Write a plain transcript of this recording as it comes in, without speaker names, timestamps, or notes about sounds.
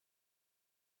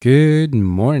Good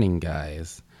morning,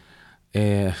 guys.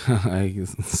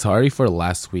 Sorry for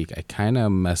last week. I kind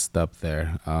of messed up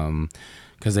there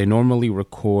because I normally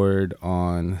record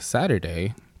on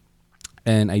Saturday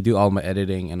and I do all my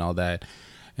editing and all that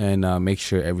and make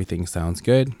sure everything sounds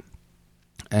good.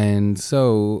 And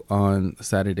so on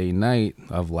Saturday night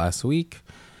of last week,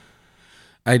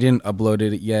 I didn't upload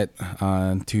it yet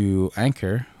to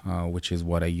Anchor, which is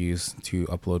what I use to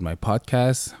upload my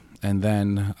podcast. And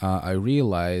then I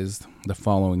realized the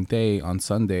following day on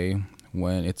Sunday,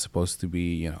 when it's supposed to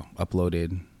be,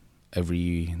 uploaded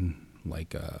every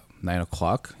 9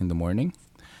 o'clock in the morning,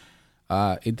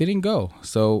 it didn't go.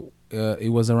 So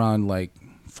it was around like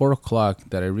 4 o'clock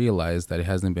that I realized that it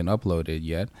hasn't been uploaded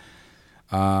yet.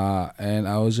 And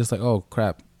I was just like, oh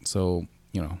crap. So,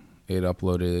 it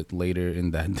uploaded later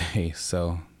in that day.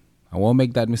 So I won't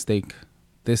make that mistake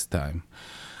this time.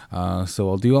 So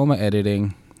I'll do all my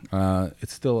editing.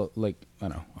 It's still like, I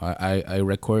don't know, I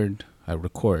record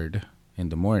in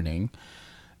the morning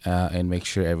and make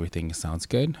sure everything sounds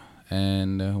good.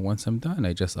 And once I'm done,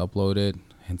 I just upload it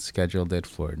and scheduled it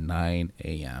for 9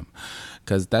 a.m.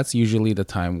 because that's usually the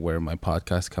time where my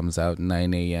podcast comes out,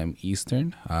 9 a.m.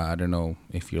 Eastern. I don't know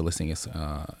if you're listening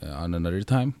on another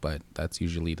time, but that's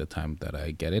usually the time that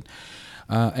I get it.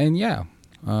 And yeah,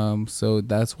 so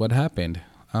that's what happened.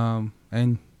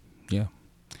 And yeah,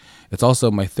 it's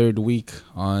also my third week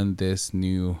on this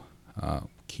new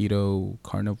keto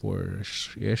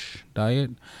carnivore-ish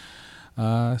diet.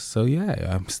 So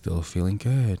yeah, I'm still feeling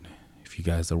good, if you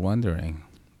guys are wondering.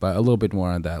 But a little bit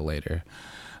more on that later.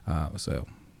 So,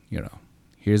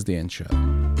 here's the intro.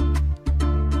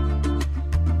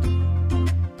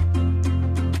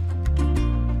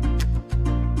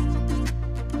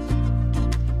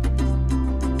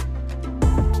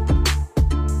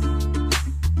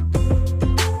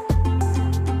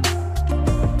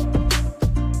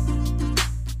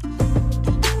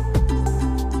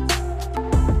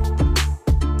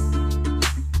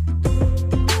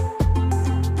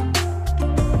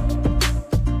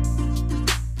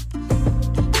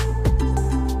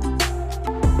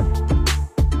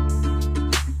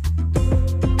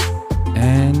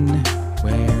 And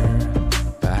we're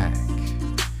back.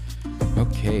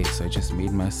 Okay, so I just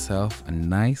made myself a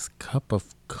nice cup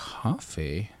of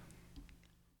coffee.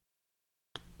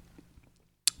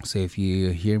 So if you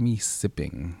hear me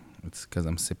sipping, it's because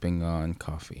I'm sipping on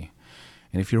coffee.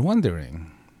 And if you're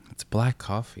wondering, it's black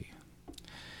coffee.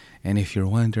 And if you're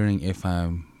wondering if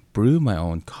I'm brew my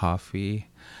own coffee,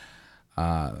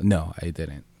 no, I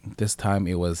didn't. This time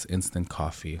it was instant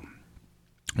coffee.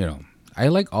 I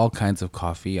like all kinds of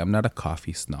coffee. I'm not a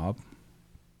coffee snob.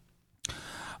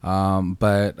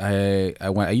 But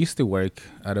I used to work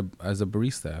as a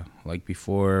barista, like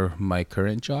before my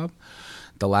current job.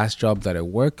 The last job that I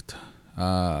worked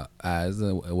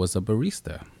was a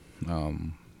barista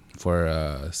for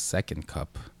a second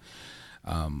cup.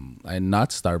 And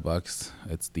not Starbucks.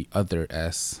 It's the other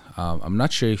S. I'm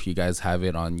not sure if you guys have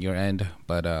it on your end,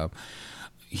 but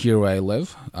here where I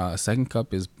live, second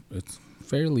cup it's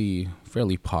fairly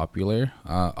popular.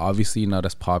 Obviously not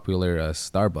as popular as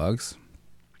Starbucks,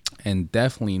 and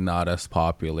definitely not as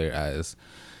popular as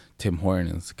Tim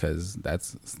Hortons because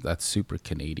that's super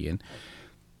Canadian.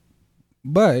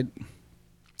 But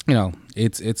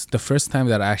it's the first time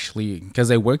that I actually, because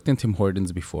I worked in Tim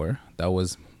Hortons before. That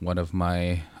was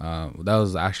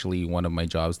actually one of my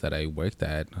jobs that I worked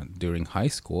at during high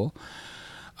school.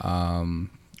 And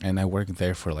I worked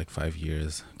there for like 5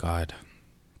 years. God,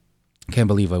 can't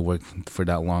believe I worked for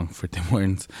that long for Tim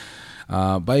Hortons.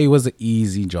 But it was an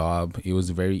easy job. It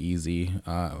was very easy.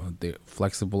 The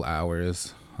flexible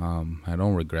hours. I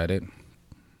don't regret it.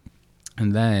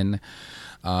 And then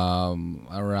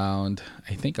around,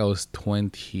 I think I was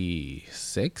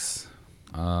 26.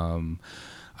 Um,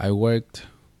 I worked.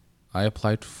 I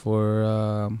applied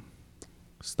for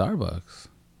Starbucks.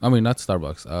 I mean, not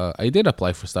Starbucks. I did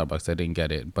apply for Starbucks. I didn't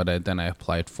get it, but then I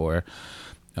applied for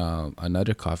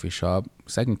another coffee shop,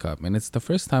 Second Cup, and it's the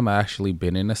first time I actually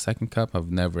been in a Second Cup.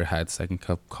 I've never had Second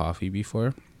Cup coffee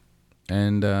before,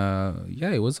 and yeah,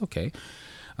 it was okay.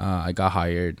 I got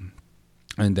hired,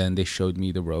 and then they showed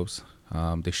me the ropes.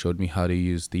 They showed me how to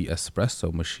use the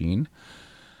espresso machine,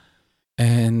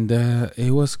 and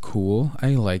it was cool.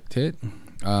 I liked it.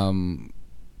 Um,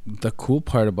 the cool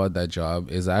part about that job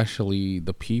is actually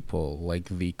the people, like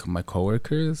my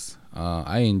coworkers.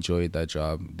 I enjoyed that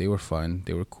job. They were fun.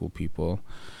 They were cool people.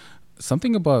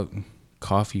 Something about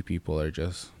coffee people are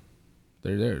just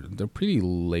they're pretty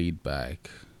laid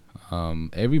back.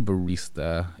 Every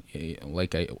barista,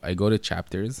 like I go to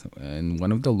chapters, and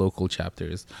one of the local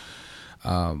chapters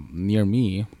near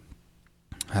me,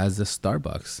 has a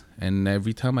Starbucks, and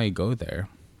every time I go there,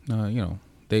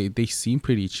 they seem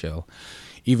pretty chill,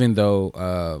 even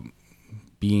though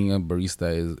being a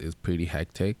barista is pretty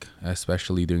hectic,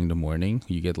 especially during the morning.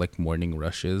 You get like morning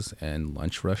rushes and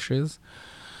lunch rushes.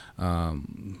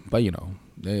 But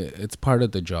it's part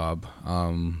of the job.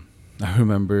 I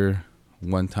remember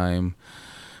one time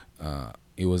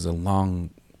it was a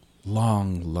long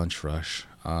lunch rush.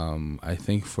 I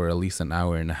think for at least an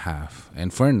hour and a half.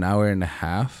 And for an hour and a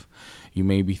half, you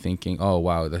may be thinking, oh,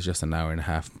 wow, that's just an hour and a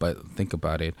half. But think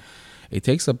about it. It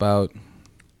takes about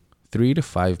 3 to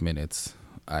 5 minutes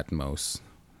at most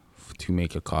to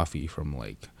make a coffee, from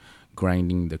like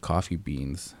grinding the coffee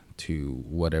beans to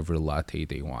whatever latte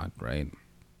they want, right?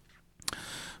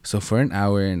 So for an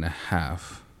hour and a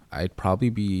half, I'd probably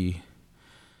be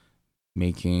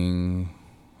making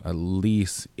at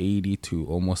least 80 to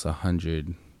almost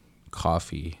 100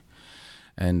 coffee.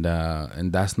 And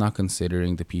that's not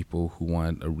considering the people who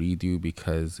want a redo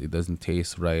because it doesn't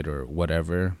taste right or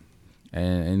whatever.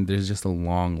 And there's just a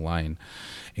long line,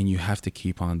 and you have to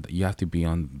be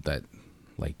on that,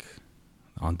 like,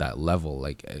 on that level.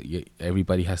 Like,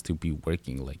 everybody has to be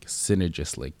working like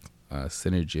synergistically.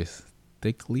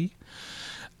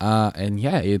 And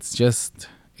yeah,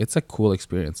 it's a cool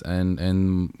experience. And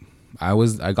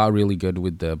I got really good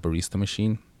with the barista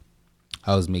machine.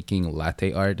 I was making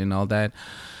latte art and all that,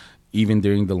 even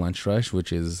during the lunch rush,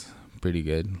 which is pretty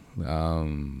good.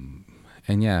 And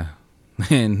yeah,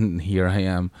 and here I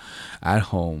am at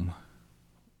home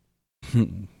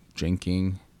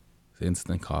drinking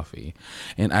instant coffee.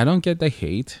 And I don't get the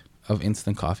hate of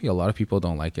instant coffee. A lot of people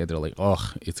don't like it. They're like,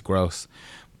 oh, it's gross.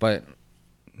 But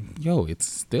yo, it's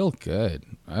still good.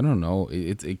 I don't know.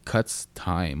 It cuts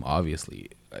time, obviously.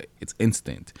 It's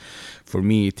instant. For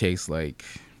me, it takes like,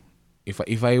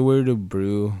 if I were to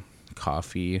brew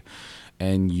coffee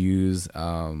and use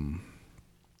a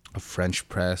French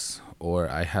press, or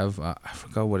I have I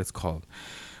forgot what it's called,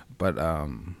 but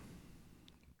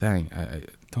dang, I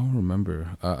don't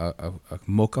remember, a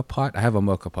mocha pot. I have a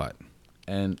mocha pot,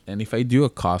 and if I do a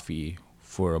coffee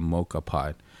for a mocha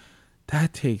pot,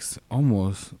 that takes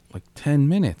almost like 10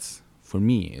 minutes for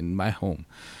me in my home,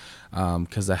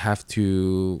 because I have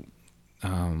to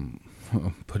um,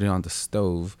 put it on the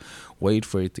stove, wait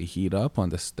for it to heat up on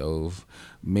the stove,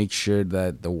 make sure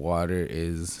that the water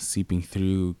is seeping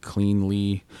through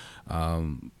cleanly,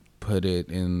 put it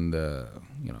in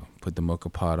put the mocha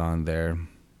pot on there,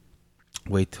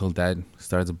 wait till that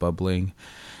starts bubbling,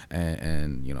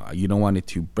 and you don't want it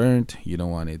too burnt, you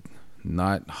don't want it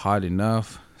not hot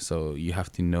enough, so you have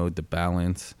to know the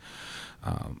balance,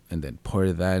 and then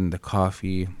pour that in the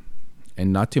coffee.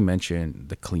 And not to mention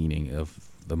the cleaning of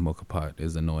the mocha pot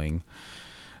is annoying.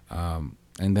 And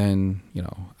then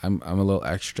I'm a little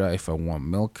extra if I want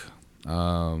milk.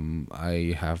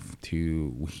 I have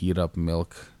to heat up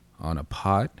milk on a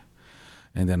pot,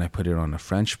 and then I put it on a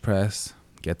French press,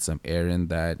 get some air in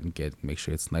that, and make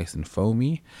sure it's nice and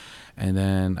foamy, and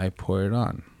then I pour it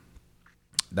on.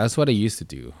 That's what I used to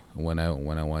do when I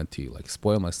want to like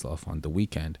spoil myself on the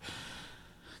weekend.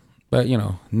 But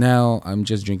now I'm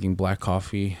just drinking black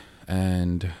coffee.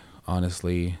 And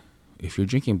honestly, if you're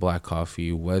drinking black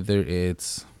coffee, whether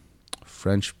it's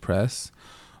French press,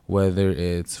 whether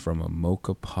it's from a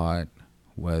mocha pot,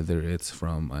 whether it's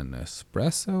from an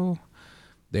espresso,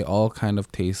 they all kind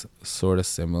of taste sort of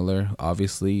similar.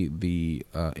 Obviously, the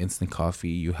instant coffee,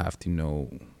 you have to know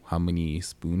how many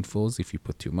spoonfuls. If you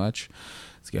put too much,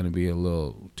 it's going to be a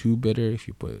little too bitter. If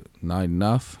you put not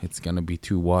enough, it's going to be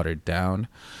too watered down.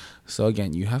 So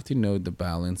again, you have to know the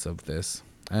balance of this.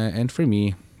 And for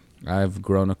me, I've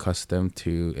grown accustomed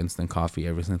to instant coffee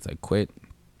ever since I quit.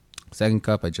 Second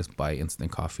cup, I just buy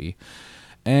instant coffee,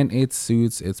 and it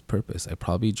suits its purpose. I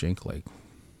probably drink like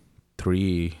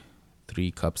three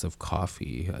cups of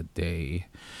coffee a day.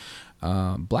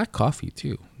 Black coffee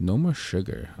too, no more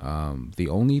sugar. The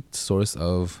only source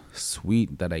of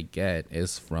sweet that I get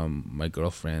is from my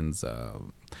girlfriend's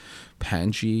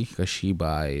pantry, because she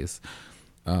buys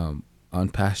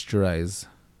unpasteurized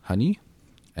honey.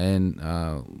 And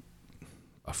a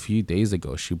few days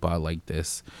ago, she bought like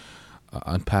this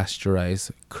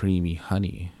unpasteurized creamy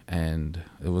honey, and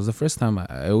it was the first time.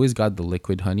 I always got the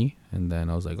liquid honey, and then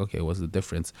I was like, okay, what's the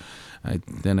difference?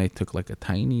 Then I took like a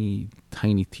tiny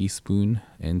teaspoon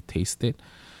and tasted.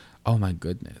 Oh my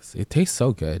goodness, it tastes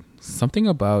so good. Something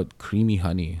about creamy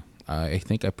honey. I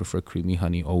think I prefer creamy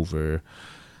honey over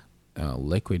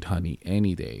liquid honey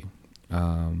any day.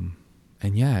 And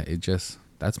yeah,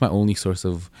 that's my only source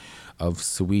of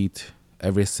sweet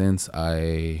ever since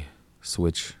I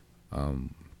switch, what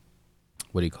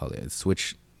do you call it?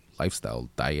 Switch lifestyle,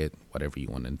 diet, whatever you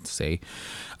want to say,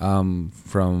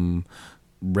 from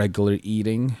regular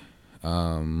eating.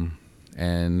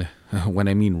 And when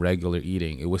I mean regular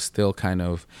eating, it was still kind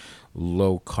of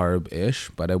low carb ish,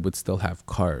 but I would still have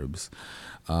carbs.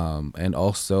 And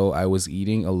also, I was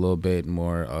eating a little bit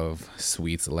more of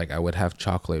sweets. Like I would have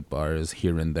chocolate bars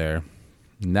here and there.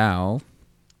 Now,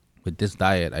 with this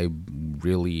diet, I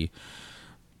really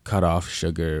cut off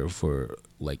sugar for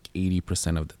like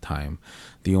 80% of the time.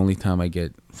 The only time I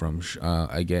get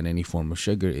any form of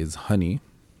sugar is honey.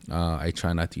 I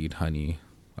try not to eat honey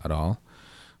at all.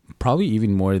 Probably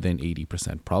even more than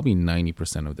 80%, probably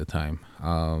 90% of the time.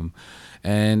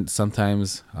 And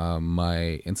sometimes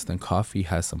my instant coffee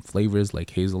has some flavors like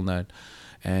hazelnut,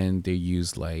 and they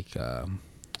use like I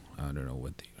don't know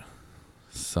what they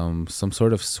some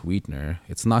sort of sweetener.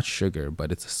 It's not sugar,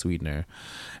 but it's a sweetener,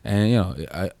 and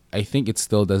I think it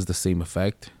still does the same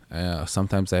effect.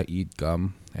 Sometimes I eat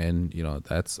gum, and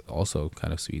that's also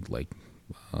kind of sweet, like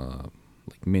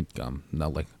mint gum,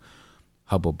 not like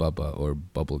Hubba Bubba or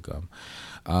bubble gum.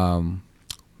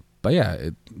 But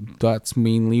yeah, that's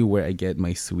mainly where I get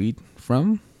my sweet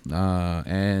from.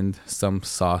 And some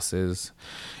sauces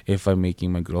if I'm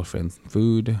making my girlfriend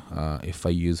food. If I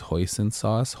use hoisin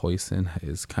sauce, hoisin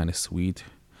is kind of sweet.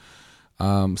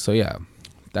 So yeah,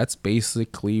 that's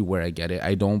basically where I get it.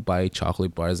 I don't buy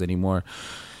chocolate bars anymore,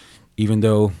 even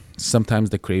though sometimes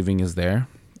the craving is there.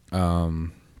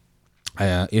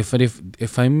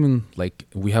 If I'm like,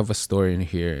 we have a store in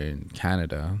here in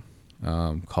Canada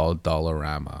called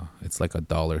Dollarama. It's like a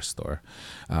dollar store,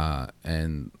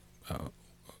 and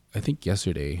I think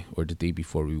yesterday or the day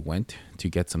before we went to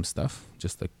get some stuff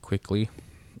just like quickly,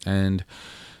 and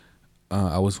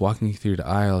I was walking through the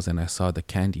aisles and I saw the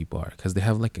candy bar because they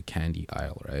have like a candy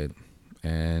aisle, right?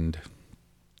 And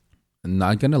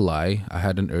not gonna lie, I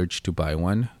had an urge to buy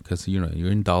one because you're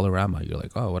in Dollarama. You're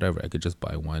like, oh, whatever, I could just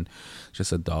buy one,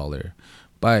 just $1.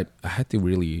 But I had to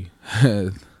really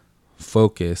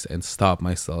focus and stop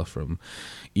myself from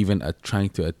even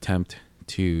trying to attempt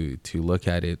to look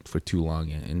at it for too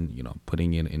long, and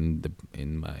putting it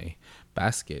in my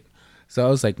basket. So I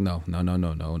was like, no, no, no,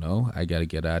 no, no, no. I gotta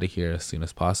get out of here as soon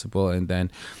as possible. And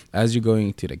then, as you're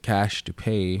going to the cash to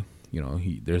pay,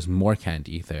 there's more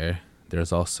candy there.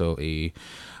 There's also a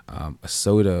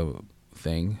soda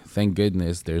thing. Thank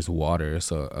goodness there's water.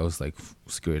 So I was like,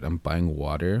 screw it, I'm buying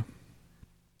water.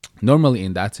 Normally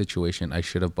in that situation, I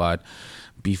should have bought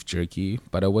beef jerky,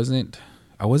 but I wasn't.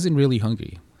 I wasn't really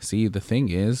hungry. See, the thing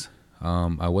is,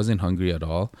 I wasn't hungry at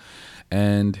all,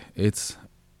 and it's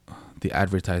the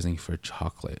advertising for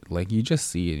chocolate. Like you just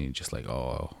see it and you're just like,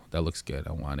 oh, that looks good,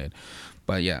 I want it.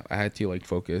 But yeah, I had to like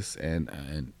focus, and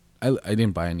I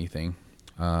didn't buy anything.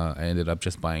 I ended up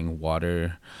just buying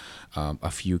water, a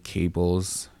few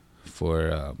cables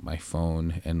for my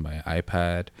phone and my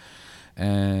iPad,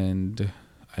 and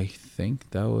I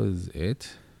think that was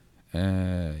it.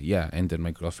 Yeah, and then my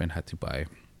girlfriend had to buy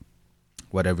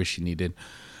whatever she needed.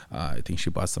 I think she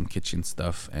bought some kitchen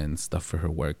stuff and stuff for her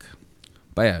work.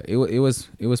 But yeah, it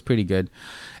was pretty good,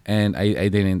 and I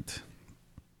didn't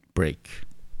break.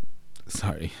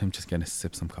 Sorry, I'm just gonna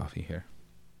sip some coffee here.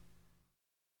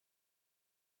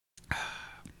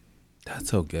 That's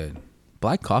so good.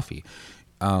 Black coffee.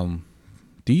 Um,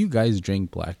 do you guys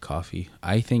drink black coffee?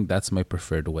 I think that's my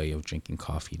preferred way of drinking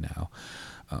coffee now.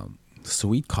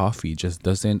 Sweet coffee just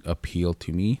doesn't appeal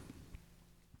to me.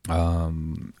 I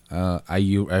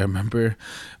remember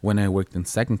when I worked in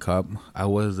Second Cup, I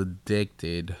was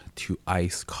addicted to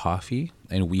iced coffee,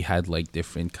 and we had like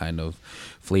different kind of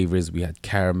flavors. We had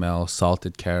caramel,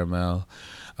 salted caramel,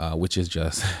 which is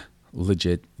just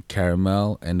legit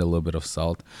caramel and a little bit of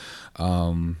salt.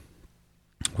 Um,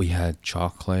 we had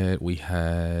chocolate. We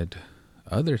had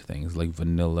other things like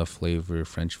vanilla flavor,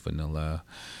 French vanilla,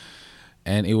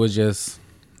 and it was just,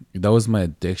 that was my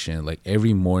addiction. Like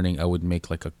every morning I would make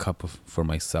like a cup of for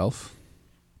myself,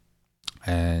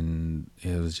 and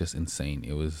it was just insane.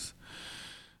 It was,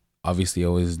 obviously I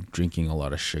was drinking a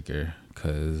lot of sugar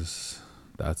because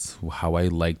that's how I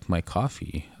liked my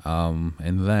coffee.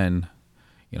 And then,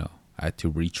 I had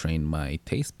to retrain my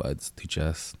taste buds to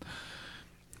just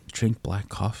drink black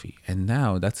coffee, and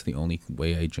now that's the only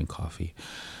way I drink coffee.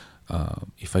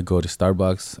 If I go to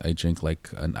Starbucks, I drink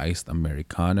like an iced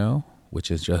Americano,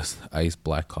 which is just iced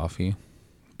black coffee,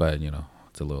 but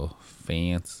it's a little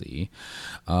fancy.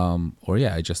 Or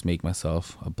yeah, I just make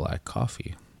myself a black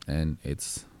coffee, and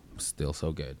it's still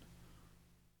so good.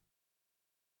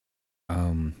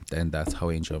 Then that's how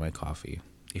I enjoy my coffee.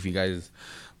 If you guys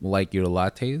like your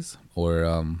lattes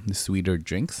or sweeter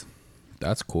drinks,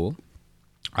 that's cool.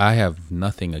 I have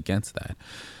nothing against that.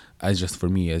 I just for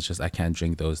me, it's just I can't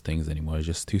drink those things anymore. It's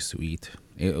just too sweet.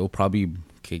 It'll probably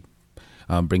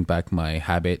bring back my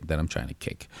habit that I'm trying to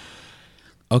kick.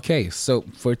 Okay, so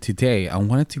for today, I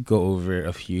wanted to go over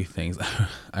a few things.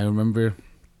 I remember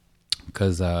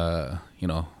because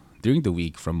during the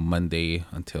week from Monday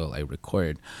until I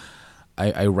record,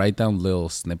 I write down little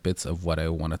snippets of what I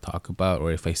want to talk about,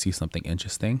 or if I see something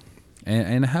interesting.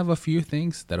 And I have a few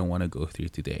things that I want to go through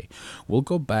today. We'll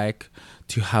go back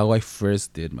to how I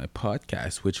first did my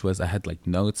podcast, which was I had like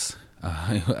notes.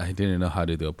 I didn't know how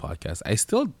to do a podcast. I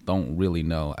still don't really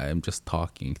know. I'm just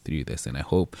talking through this, and I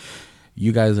hope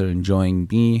you guys are enjoying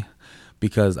me,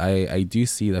 because I do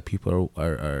see that people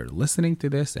are listening to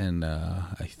this, and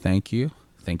I thank you.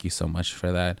 Thank you so much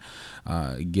for that.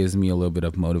 It gives me a little bit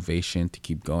of motivation to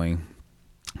keep going.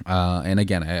 And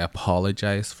again, I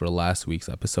apologize for last week's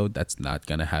episode. That's not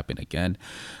going to happen again.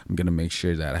 I'm going to make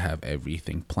sure that I have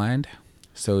everything planned.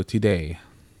 So today,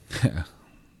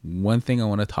 one thing I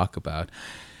want to talk about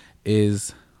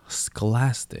is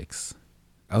scholastics.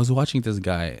 I was watching this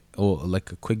guy,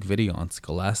 like a quick video on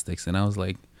scholastics, and I was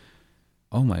like,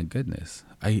 oh my goodness,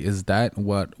 is that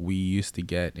what we used to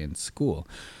get in school?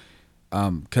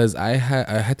 Because I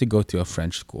had to go to a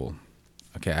French school.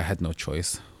 Okay, I had no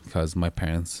choice because my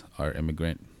parents are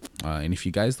immigrant. And if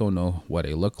you guys don't know what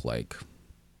I look like,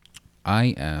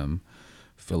 I am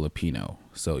Filipino.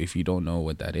 So if you don't know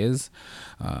what that is,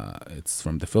 it's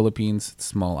from the Philippines. It's a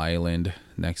small island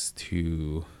next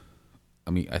to,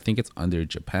 I think it's under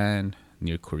Japan,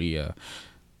 near Korea,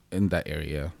 in that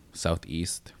area,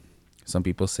 southeast. Some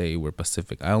people say we're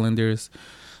Pacific Islanders.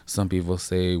 Some people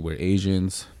say we're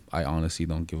Asians. I honestly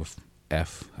don't give a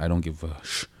F. I don't give a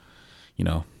sh.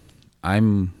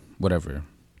 I'm whatever.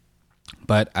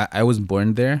 But I was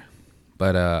born there,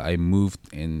 but I moved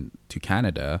into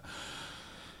Canada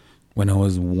when I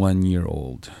was 1 year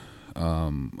old.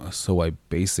 So I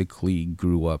basically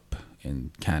grew up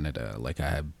in Canada. Like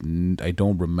I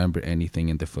don't remember anything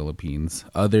in the Philippines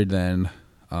other than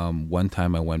one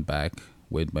time I went back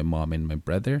with my mom and my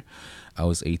brother. I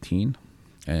was 18,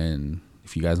 and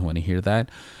if you guys want to hear that,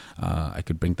 I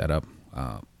could bring that up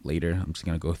later. I'm just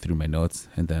gonna go through my notes,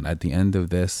 and then at the end of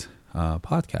this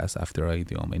podcast, after I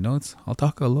do all my notes, I'll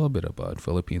talk a little bit about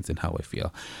Philippines and how I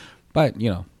feel. But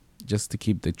just to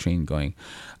keep the train going,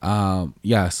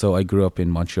 so I grew up in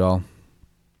Montreal,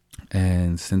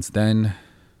 and since then,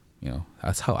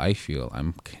 that's how I feel.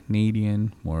 I'm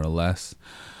Canadian, more or less.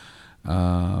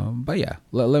 But yeah,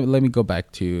 let me go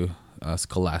back to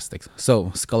scholastics.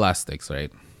 So scholastics,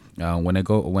 right? When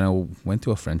I went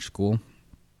to a French school,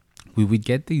 we would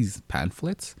get these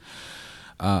pamphlets.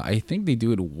 I think they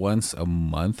do it once a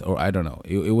month, or I don't know.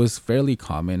 It was fairly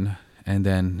common, and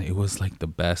then it was like the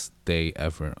best day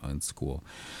ever on school,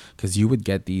 because you would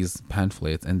get these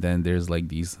pamphlets, and then there's like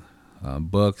these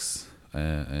books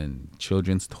and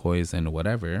children's toys and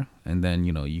whatever, and then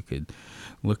you could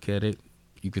look at it.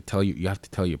 You could you have to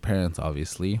tell your parents,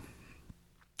 obviously,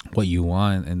 what you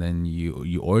want, and then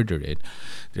you order it.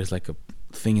 There's like a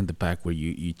thing in the back where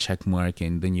you check mark,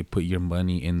 and then you put your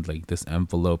money in like this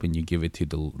envelope, and you give it to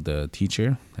the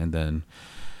teacher, and then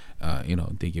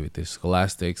they give it to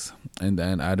scholastics, and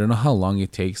then I don't know how long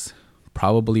it takes,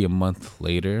 probably a month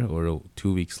later or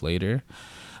 2 weeks later,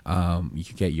 you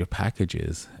can get your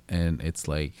packages, and it's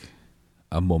like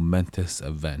a momentous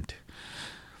event.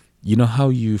 You know how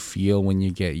you feel when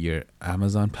you get your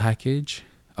Amazon package?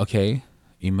 Okay,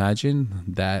 imagine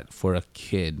that for a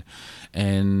kid,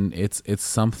 and it's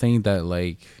something that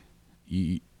like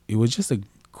it was just a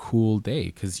cool day,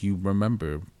 because you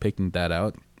remember picking that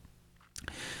out,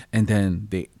 and then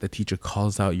the teacher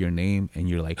calls out your name, and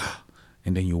you're like,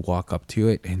 and then you walk up to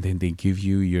it, and then they give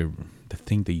you the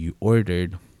thing that you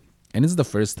ordered, and it's the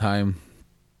first time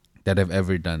that I've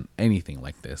ever done anything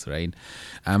like this, right?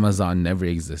 Amazon never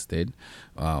existed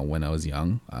when I was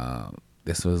young.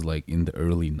 This was like in the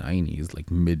early 90s, like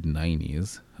mid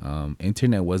 90s.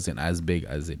 Internet wasn't as big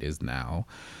as it is now.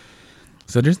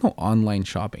 So there's no online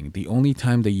shopping. The only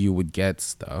time that you would get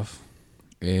stuff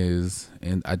is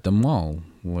at the mall.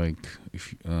 Like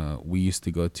if we used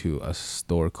to go to a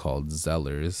store called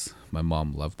Zellers. My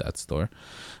mom loved that store.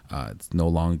 It's no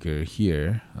longer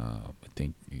here. I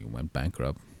think it went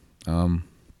bankrupt.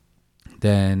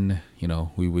 Then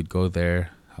we would go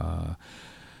there,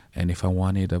 and if I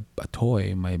wanted a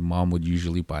toy, my mom would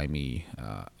usually buy me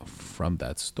from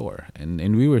that store.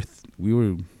 And we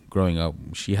were growing up.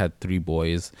 She had 3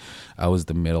 boys. I was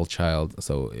the middle child,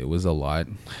 so it was a lot,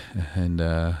 and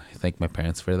I thank my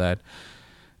parents for that.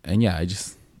 And yeah,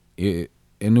 it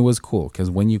was cool, because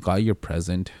when you got your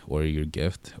present or your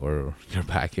gift or your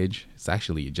package, it's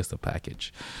actually just a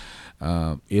package.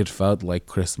 it felt like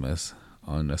Christmas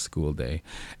on a school day,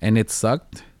 and it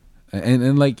sucked.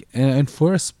 And like and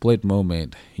for a split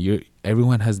moment, you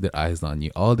everyone has their eyes on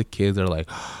you. All the kids are like,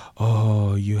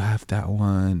 "Oh, you have that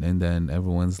one," and then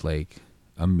everyone's like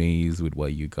amazed with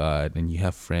what you got. And you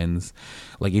have friends,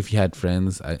 like if you had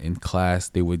friends in class,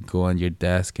 they would go on your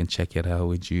desk and check it out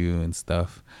with you and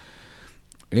stuff.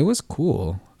 It was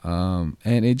cool. And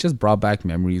it just brought back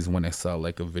memories when I saw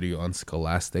like a video on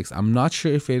Scholastics. I'm not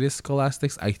sure if it is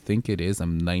Scholastics. I think it is.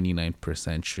 I'm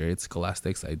 99% sure it's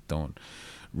Scholastics. I don't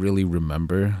really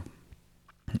remember.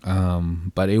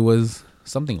 But it was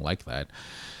something like that.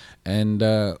 And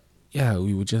yeah,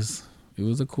 we would just, it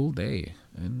was a cool day.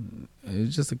 And it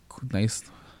was just a nice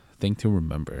thing to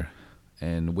remember.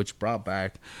 And which brought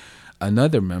back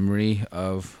another memory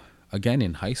of, again,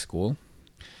 in high school.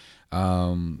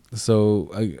 So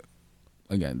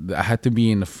again, I had to be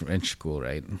in a French school,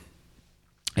 right?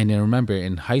 And I remember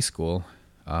in high school,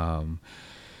 um,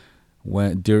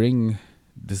 when during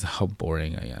this is how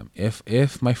boring I am.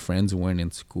 If my friends weren't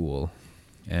in school,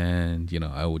 and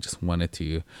I would just wanted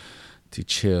to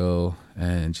chill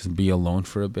and just be alone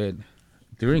for a bit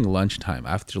during lunchtime.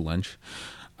 After lunch,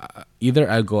 either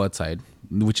I go outside,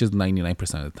 which is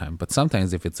 99% of the time. But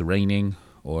sometimes if it's raining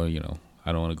or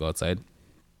I don't want to go outside,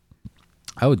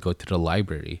 I would go to the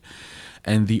library.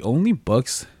 And the only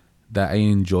books that I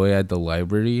enjoy at the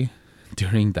library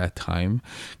during that time,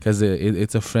 because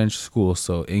it's a French school,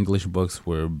 so English books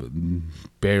were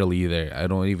barely there. I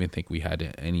don't even think we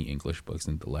had any English books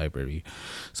in the library.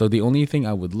 So the only thing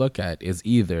I would look at is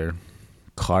either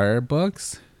car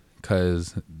books,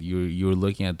 because you're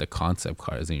looking at the concept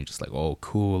cars and you're just like, oh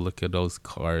cool, look at those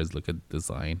cars, look at the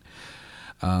design.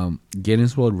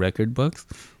 Guinness World Record books,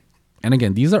 and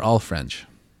again, these are all French.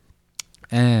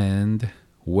 And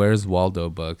Where's Waldo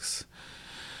books.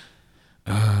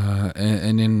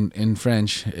 And in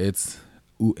French, it's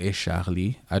Où est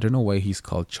Charlie? I don't know why he's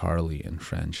called Charlie in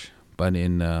French, but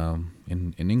in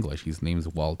English, his name's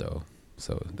Waldo.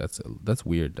 So that's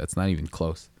weird. That's not even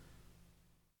close.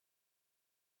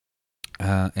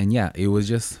 And yeah, it was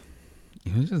just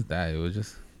that. It was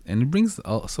just, and it brings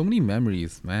so many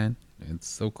memories, man. It's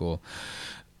so cool.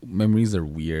 Memories are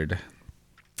weird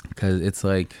because it's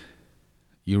like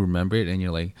you remember it and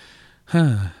you're like,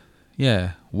 huh,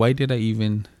 yeah, why did I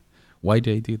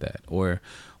do that? Or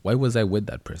why was I with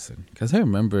that person? Because I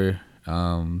remember,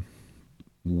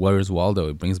 Where's Waldo?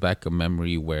 It brings back a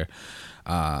memory where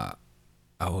uh,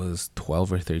 I was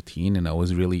 12 or 13 and I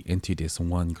was really into this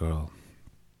one girl.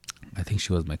 I think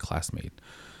she was my classmate.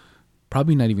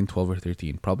 Probably not even 12 or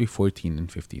 13, probably 14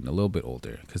 and 15, a little bit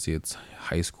older because it's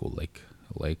high school. Like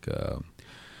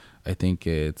I think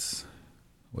it's,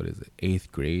 what is it,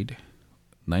 eighth grade,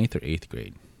 ninth or eighth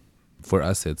grade. For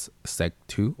us, it's Sec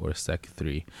 2 or Sec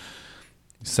 3.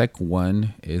 Sec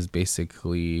 1 is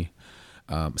basically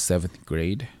seventh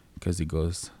grade because it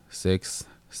goes six,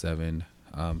 seven.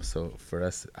 So for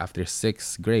us, after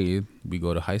sixth grade, we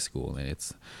go to high school and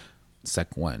it's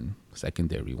Sec 1,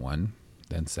 secondary 1,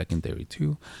 then secondary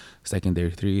 2,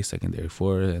 secondary 3, secondary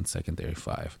 4, and secondary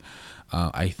 5.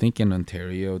 I think in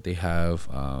Ontario, they have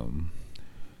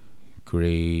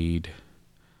grade,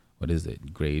 what is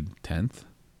it, grade 10th,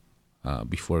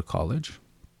 before college.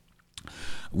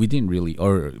 We didn't really,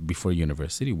 or before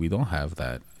university, we don't have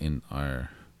that in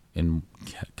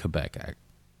Quebec,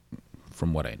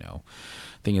 from what I know.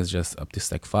 I think it's just up to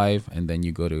Sec 5, and then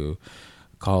you go to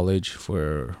college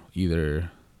for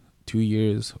either 2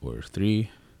 years or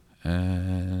three,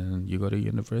 and you go to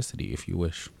university if you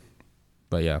wish.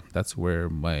 But yeah, that's where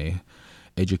my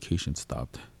education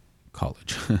stopped,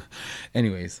 college.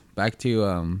 Anyways, back to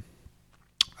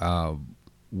uh,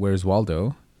 Where's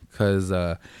Waldo? Because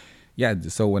yeah,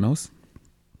 so when I was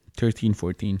 13,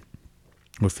 14,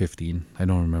 or 15, I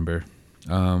don't remember.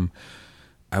 Um,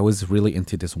 I was really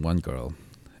into this one girl,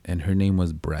 and her name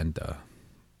was Brenda,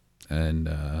 and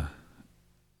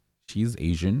she's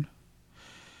Asian.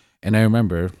 And I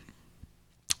remember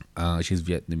she's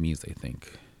Vietnamese, I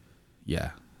think.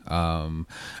 Yeah. And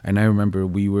I remember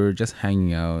we were just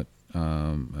hanging out.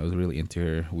 I was really into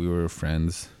her. We were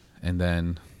friends, and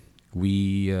then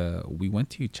we went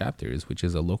to Chapters, which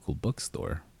is a local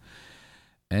bookstore,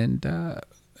 and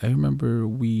I remember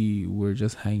we were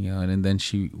just hanging out, and then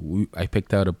I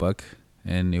picked out a book,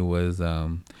 and it was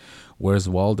Where's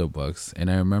Waldo books, and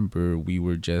I remember we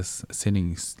were just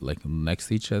sitting like next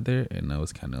to each other, and I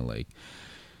was kind of like,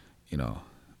 you know,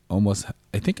 almost.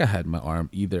 I think I had my arm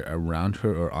either around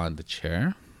her or on the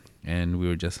chair, and we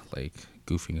were just like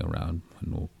goofing around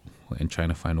and trying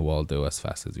to find Waldo as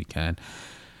fast as we can,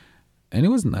 and it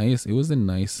was nice. It was a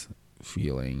nice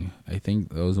feeling. I think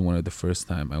that was one of the first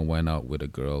time I went out with a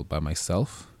girl by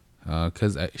myself,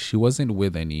 because she wasn't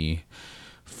with any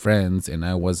friends and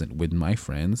I wasn't with my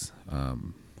friends.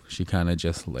 She kind of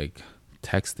just like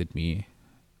texted me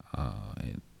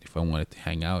if I wanted to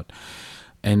hang out,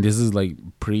 and this is like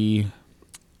pre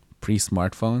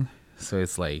smartphone, so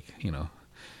it's like,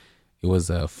 it was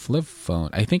a flip phone.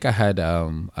 I think I had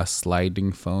a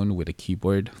sliding phone with a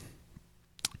keyboard.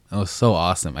 It was so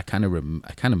awesome. I kind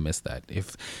of miss that.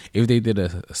 If they did a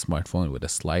smartphone with a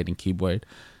sliding keyboard,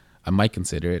 I might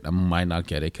consider it. I might not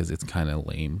get it because it's kind of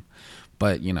lame,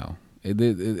 but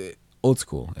old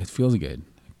school. It feels good.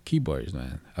 Keyboards,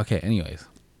 man. Okay. Anyways,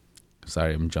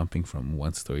 sorry, I'm jumping from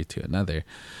one story to another.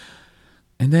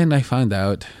 And then I found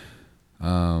out,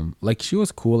 like, she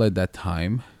was cool at that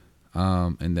time,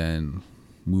 and then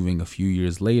moving a few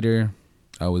years later,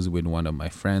 I was with one of my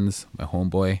friends, my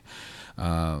homeboy,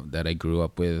 that I grew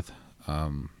up with,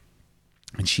 and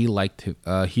he liked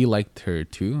her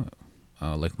too,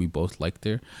 like we both liked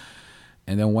her.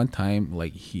 And then one time,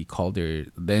 like, he called her.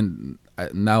 Then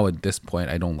now at this point,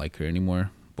 I don't like her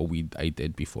anymore, but I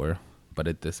did before. But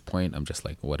at this point, I'm just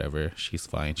like, whatever. She's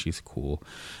fine. She's cool.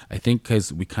 I think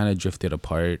because we kind of drifted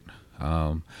apart.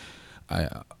 I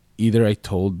Either I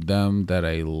told them that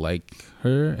I like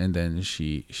her, and then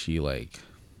she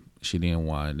didn't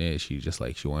want it. She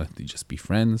wanted to just be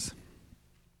friends.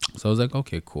 So I was like,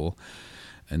 okay, cool.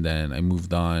 And then I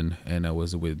moved on, and I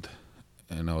was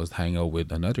hanging out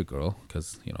with another girl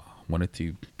because I wanted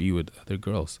to be with other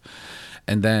girls.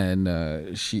 And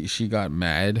then she got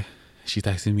mad. She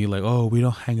texted me like, "Oh, we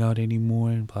don't hang out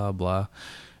anymore," and blah blah.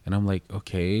 And I'm like,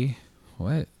 okay,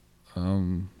 what?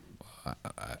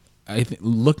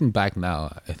 Looking back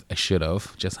now, I should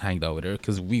have just hanged out with her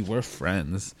because we were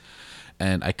friends.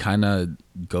 And I kind of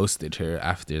ghosted her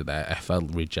after that. I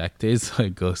felt rejected, so I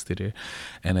ghosted her,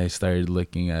 and I started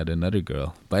looking at another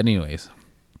girl. But anyways,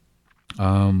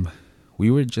 we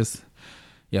were just,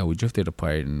 yeah, we drifted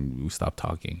apart and we stopped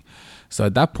talking. So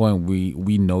at that point,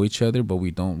 we know each other, but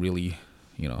we don't really,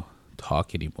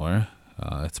 talk anymore.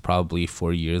 It's probably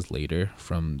 4 years later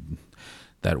from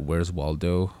that Where's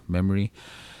Waldo memory.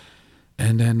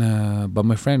 And then, but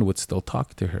my friend would still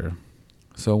talk to her.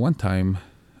 So one time,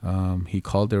 he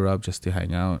called her up just to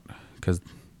hang out because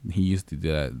he used to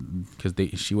do that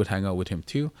because she would hang out with him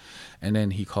too. And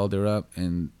then he called her up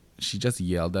and she just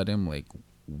yelled at him like,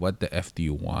 "What the F do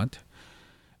you want?"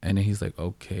 And then he's like,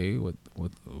 "Okay, what,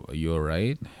 are you all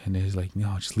right?" And then he's like,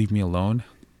 "No, just leave me alone."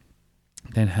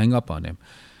 Then hang up on him.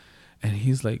 And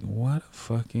he's like, "What a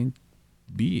fucking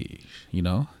bitch,"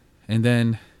 And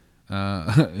then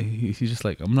he's just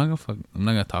like, I'm not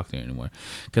gonna talk to her anymore,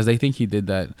 because I think he did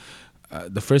that.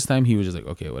 The first time he was just like,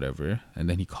 okay, whatever, and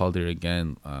then he called her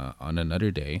again on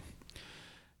another day,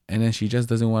 and then she just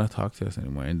doesn't want to talk to us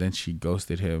anymore, and then she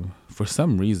ghosted him for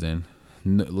some reason.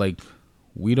 Like,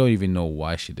 we don't even know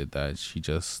why she did that. She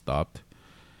just stopped,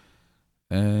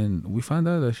 and we found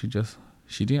out that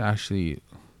she didn't actually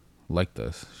like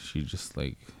us. She was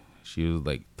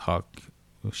like talk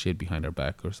shit behind our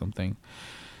back or something.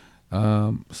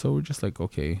 So we're just like,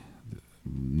 okay,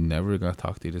 never gonna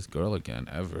talk to this girl again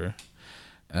ever.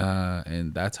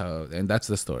 And that's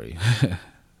the story.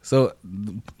 So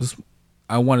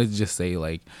I wanted to just say,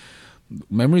 like,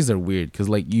 memories are weird because,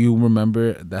 like, you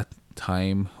remember that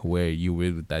time where you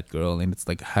were with that girl and it's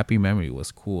like a happy memory,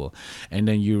 was cool, and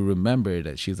then you remember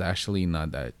that she's actually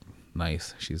not that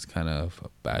nice. She's kind of a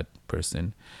bad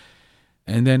person,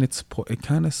 and then it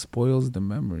kind of spoils the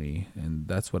memory, and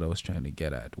that's what I was trying to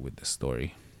get at with the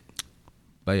story.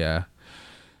 But yeah,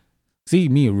 see,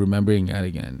 me remembering that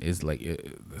again is like,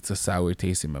 it's a sour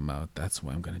taste in my mouth. That's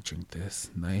why I'm gonna drink this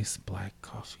nice black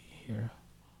coffee here.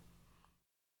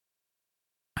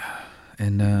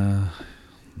 And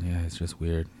yeah, it's just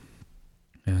weird.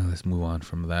 Yeah, let's move on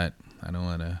from that. I don't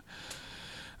wanna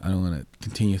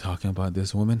continue talking about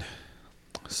this woman.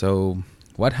 So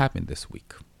what happened this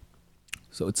week?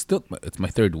 So it's my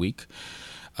third week.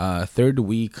 Third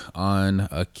week on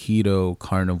a keto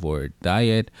carnivore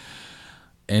diet,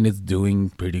 and it's doing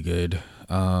pretty good.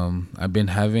 I've been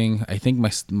having, I think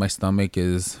my stomach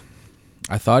is,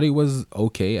 I thought it was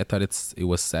okay. I thought it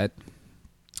was set,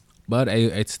 but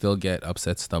I'd still get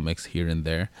upset stomachs here and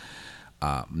there.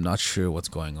 I'm not sure what's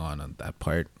going on that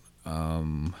part.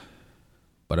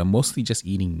 But I'm mostly just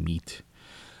eating meat.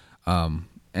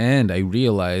 And I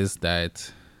realized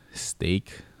that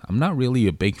steak, I'm not really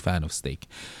a big fan of steak,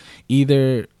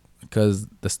 either because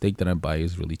the steak that I buy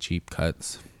is really cheap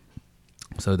cuts,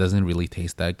 so it doesn't really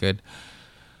taste that good,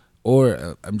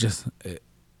 or I'm just,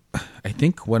 I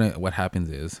think what happens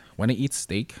is when I eat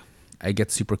steak, I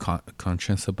get super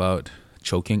conscious about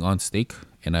choking on steak,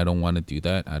 and I don't want to do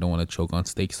that. I don't want to choke on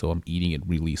steak, so I'm eating it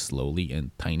really slowly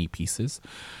in tiny pieces,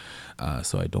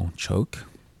 so I don't choke.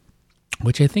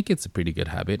 Which I think it's a pretty good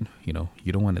habit. You know,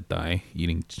 you don't want to die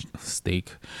eating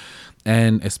steak,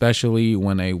 and especially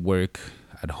when I work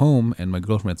at home and my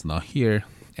girlfriend's not here,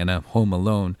 and I'm home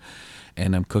alone,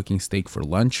 and I'm cooking steak for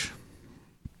lunch.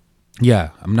 Yeah,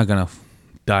 I'm not gonna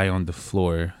die on the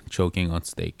floor choking on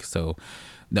steak. So,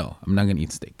 no, I'm not gonna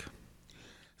eat steak.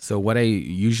 So what I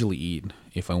usually eat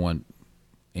if I want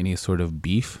any sort of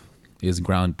beef is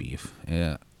ground beef.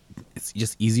 It's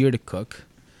just easier to cook,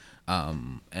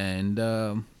 and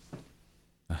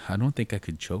I don't think I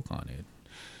could choke on it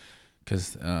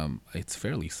because it's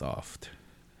fairly soft.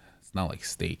 It's not like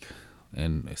steak,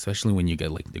 and especially when you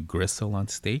get like the gristle on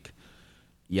steak.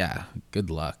 Yeah, good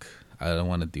luck. I don't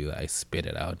want to do that. I spit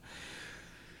it out.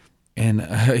 And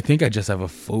I think I just have a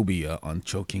phobia on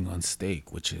choking on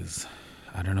steak, which is,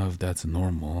 I don't know if that's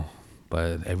normal,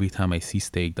 but every time I see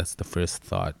steak, that's the first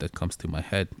thought that comes to my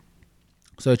head.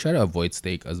 So I try to avoid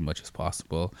steak as much as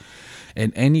possible.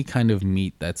 And any kind of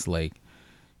meat that's like,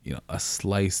 a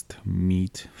sliced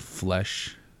meat,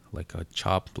 flesh, like a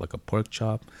chop, like a pork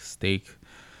chop, steak,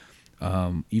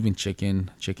 even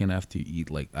chicken I have to eat,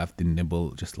 like I have to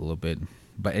nibble just a little bit.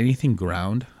 But anything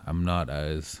ground, I'm not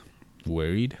as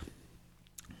worried.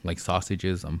 Like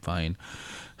sausages, I'm fine.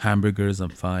 Hamburgers, I'm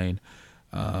fine.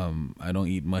 I don't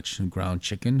eat much ground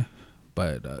chicken,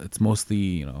 but it's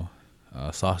mostly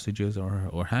sausages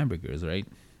or hamburgers, right?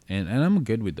 And I'm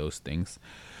good with those things.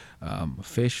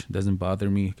 Fish doesn't bother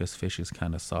me because fish is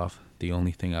kind of soft. The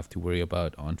only thing I have to worry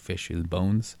about on fish is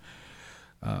bones.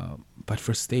 But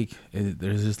for steak,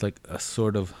 there's just like a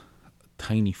sort of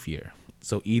tiny fear.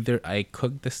 So either I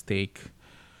cook the steak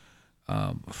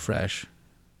fresh,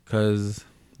 because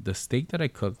the steak that I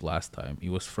cooked last time, it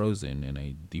was frozen and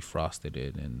I defrosted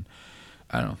it, and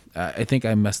I don't know. I think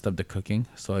I messed up the cooking,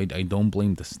 so I don't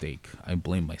blame the steak. I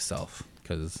blame myself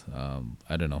because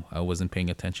I don't know. I wasn't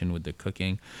paying attention with the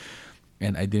cooking,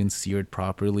 and I didn't sear it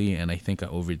properly, and I think I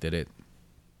overdid it.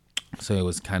 So it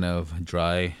was kind of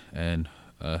dry, and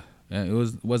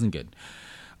wasn't good.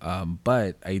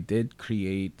 But I did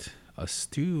create a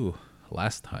stew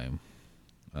last time,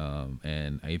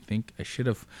 and I think I should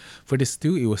have, for the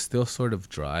stew it was still sort of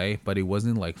dry, but it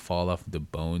wasn't like fall off the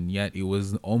bone yet. It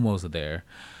was almost there,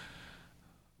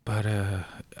 but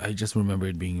I just remember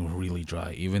it being really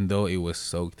dry, even though it was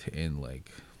soaked in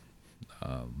like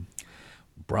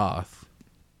broth.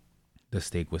 The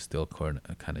steak was still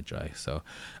kind of dry. So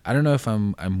I don't know if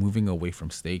I'm moving away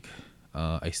from steak.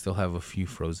 I still have a few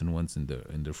frozen ones in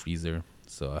the freezer,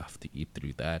 so I have to eat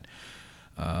through that.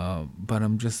 But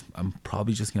I'm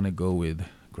probably just gonna go with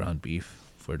ground beef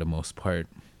for the most part,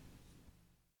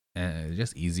 and it's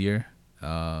just easier.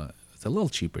 It's a little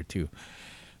cheaper too.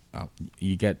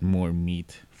 You get more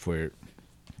meat for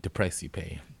the price you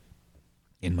pay,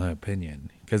 in my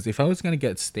opinion. Because if I was gonna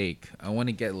get steak, I want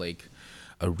to get like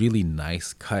a really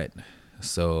nice cut,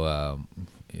 so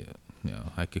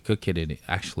I could cook it and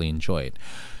actually enjoy it.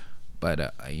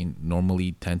 But I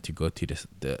normally tend to go to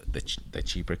the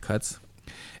cheaper cuts,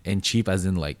 and cheap as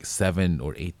in like $7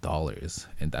 or $8,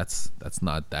 and that's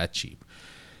not that cheap.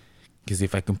 Because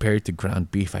if I compare it to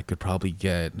ground beef, I could probably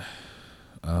get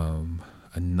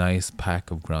a nice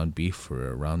pack of ground beef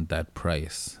for around that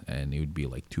price, and it would be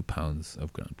like 2 pounds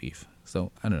of ground beef.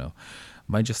 So I don't know,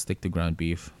 might just stick to ground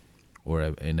beef,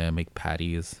 and I make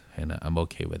patties, and I'm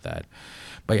okay with that.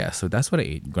 But yeah, so that's what I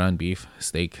eat: ground beef,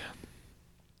 steak.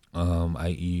 I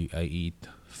eat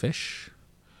fish,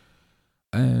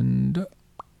 and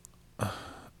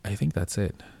I think that's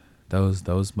it. That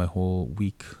was my whole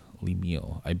weekly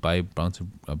meal. I buy a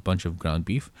bunch of ground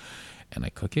beef, and I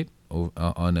cook it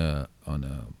on a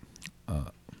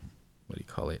what do you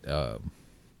call it? A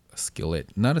skillet,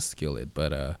 not a skillet,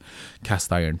 but a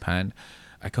cast iron pan.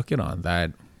 I cook it on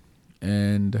that,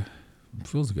 and it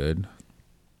feels good.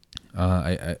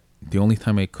 I the only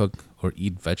time I cook or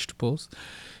eat vegetables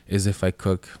is if I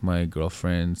cook my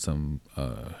girlfriend some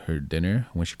her dinner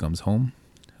when she comes home.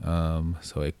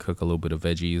 So I cook a little bit of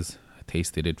veggies. I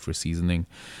tasted it for seasoning.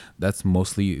 That's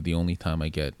mostly the only time I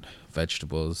get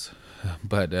vegetables,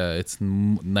 but it's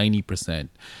 90%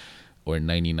 or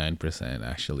 99%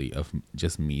 actually of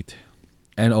just meat.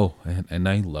 And and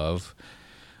I love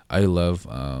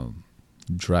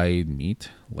dried meat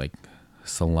like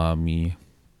salami.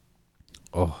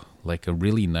 Oh, like a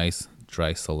really nice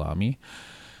dry salami.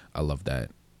 I love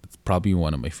that. It's probably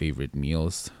one of my favorite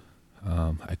meals.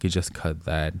 I could just cut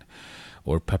that,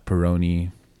 or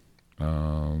pepperoni,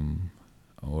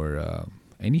 or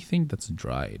anything that's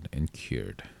dried and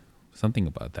cured. something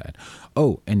about that.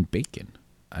 Oh, and bacon.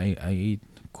 I ate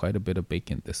quite a bit of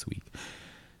bacon this week,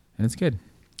 and it's good.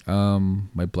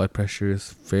 My blood pressure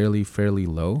is fairly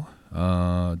low.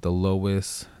 The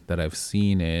lowest that I've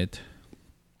seen it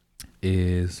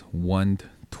is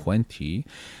 120,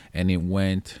 and it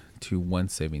went to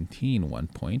 117 one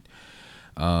point.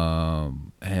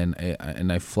 And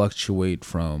I fluctuate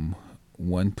from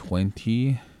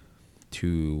 120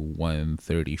 to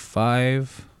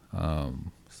 135.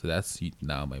 So that's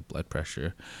now my blood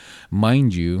pressure.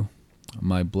 Mind you,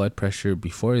 my blood pressure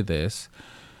before this,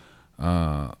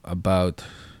 about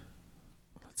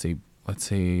let's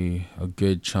say a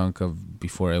good chunk of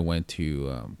before I went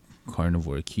to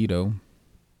carnivore keto,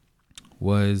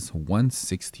 was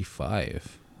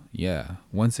 165. Yeah,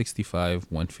 165,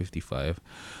 155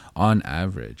 on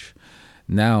average.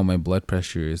 Now my blood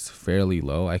pressure is fairly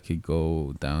low. I could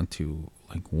go down to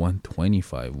like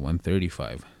 125,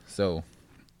 135. So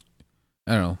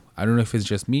I don't know. I don't know if it's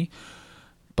just me,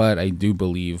 but I do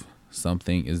believe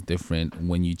something is different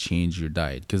when you change your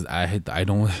diet, because I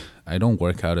don't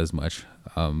work out as much.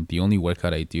 The only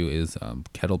workout I do is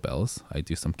kettlebells. I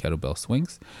do some kettlebell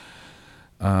swings.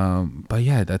 But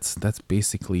yeah, that's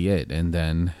basically it. And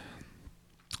then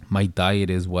my diet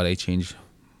is what I change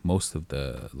most of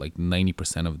the, like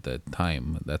 90% of the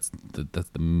time. That's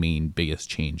the main biggest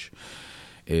change,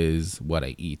 is what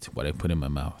I eat, what I put in my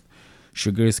mouth.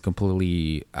 Sugar is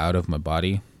completely out of my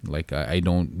body. Like I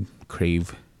don't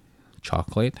crave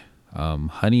chocolate.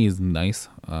 Honey is nice.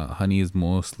 Honey is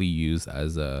mostly used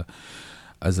as a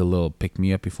little pick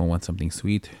me up if I want something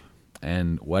sweet.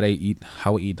 And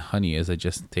how I eat honey is I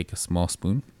just take a small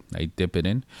spoon, I dip it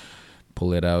in,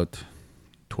 pull it out,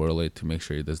 twirl it to make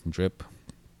sure it doesn't drip,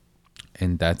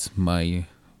 and that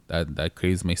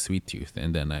craves my sweet tooth.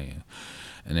 And then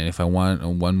if I want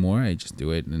one more, I just do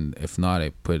it, and if not, I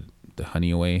put the honey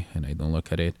away and I don't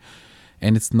look at it.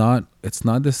 And it's not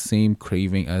the same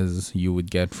craving as you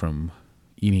would get from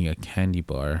eating a candy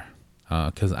bar,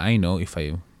 because I know if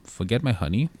I forget my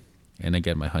honey and I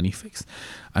get my honey fix,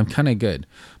 I'm kind of good.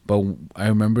 But I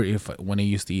remember when I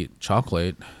used to eat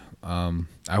chocolate,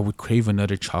 I would crave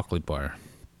another chocolate bar,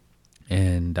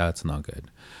 and that's not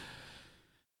good.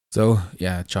 So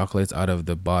yeah, chocolate's out of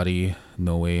the body.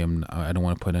 No way. I don't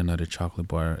want to put another chocolate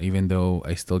bar, even though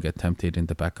I still get tempted in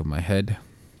the back of my head.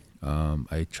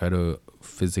 I try to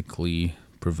physically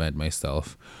prevent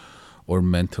myself, or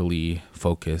mentally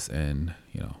focus and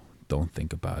don't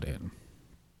think about it.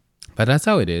 But that's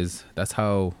how it is. That's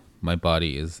how my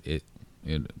body is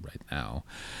right now.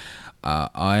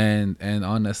 And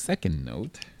on a second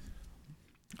note,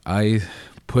 I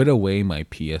put away my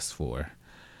PS4,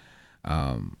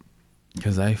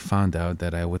 because I found out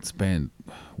that I would spend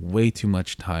way too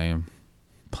much time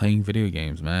playing video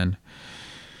games, man.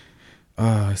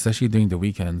 Especially during the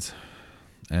weekends,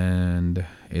 and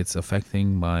it's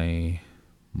affecting my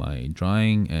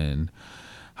drawing and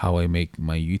how I make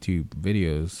my YouTube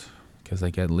videos, because I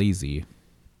get lazy.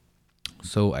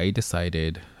 So I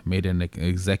made an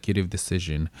executive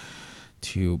decision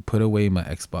to put away my my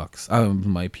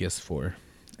PS4,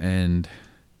 and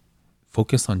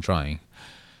focus on drawing.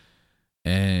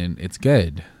 And it's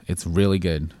good. It's really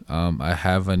good. I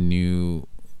have a new,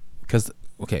 because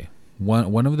okay,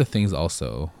 one of the things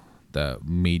also that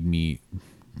made me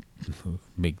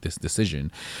make this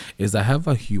decision is I have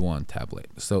a Huion tablet.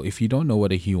 So if you don't know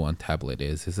what a Huion tablet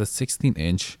is, it's a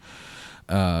 16-inch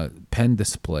pen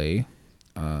display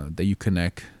that you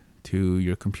connect to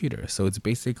your computer. So it's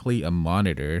basically a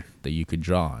monitor that you could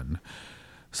draw on.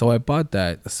 So I bought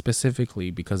that specifically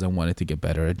because I wanted to get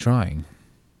better at drawing.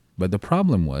 But the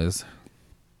problem was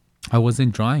I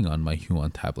wasn't drawing on my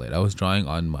Huion tablet. I was drawing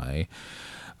on my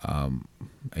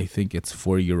I think it's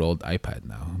 4-year-old iPad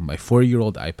now. My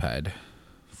 4-year-old iPad,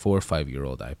 4 or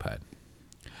 5-year-old iPad.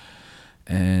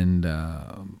 And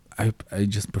I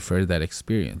just prefer that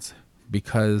experience,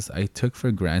 because I took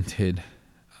for granted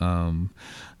on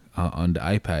the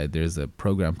iPad there's a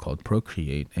program called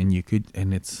Procreate, and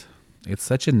it's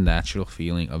such a natural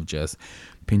feeling of just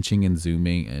pinching and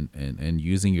zooming and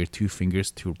using your 2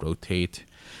 fingers to rotate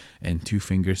and 2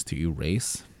 fingers to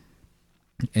erase.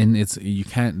 And you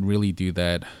can't really do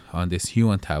that on this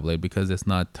Huion tablet because it's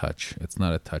not touch. It's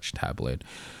not a touch tablet.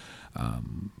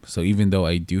 So even though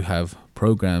I do have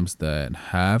programs that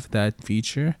have that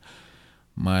feature,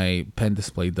 my pen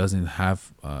display doesn't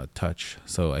have touch,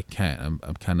 so I can't.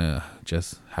 I'm kind of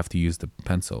just have to use the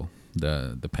pencil,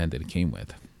 the pen that it came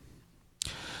with.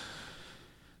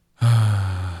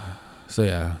 So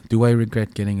yeah, do I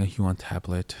regret getting a Huion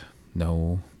tablet?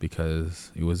 No,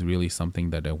 because it was really something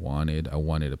that I wanted. I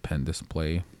wanted a pen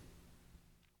display.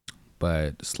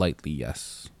 but slightly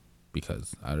yes,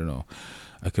 because I don't know,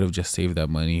 I could have just saved that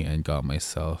money and got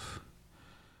myself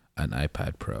an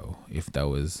iPad Pro if that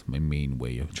was my main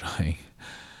way of trying.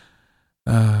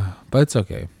 But it's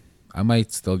okay. I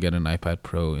might still get an iPad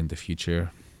Pro in the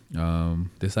future.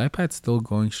 This iPad's still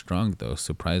going strong though,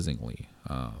 surprisingly.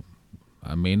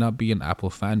 I may not be an Apple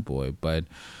fanboy, but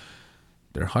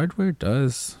their hardware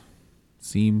does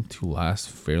seem to last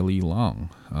fairly long.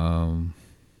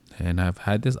 And I've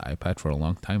had this iPad for a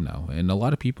long time now, and a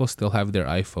lot of people still have their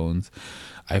iPhone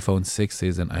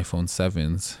 6s and iPhone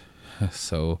 7s.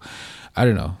 So I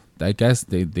don't know. I guess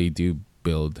they do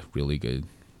build really good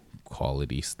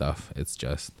quality stuff. It's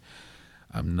just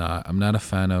I'm not a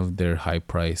fan of their high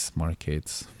price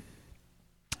markets.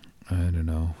 I don't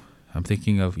know. I'm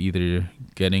thinking of either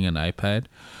getting an iPad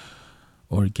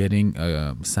or getting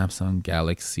a Samsung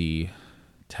Galaxy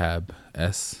Tab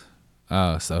S.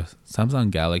 So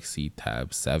Samsung Galaxy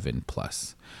Tab 7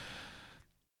 Plus.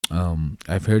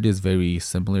 I've heard it's very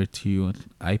similar to an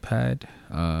iPad,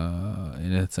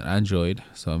 and it's an Android,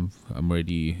 so I'm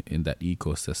already in that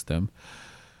ecosystem.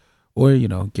 Or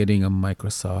getting a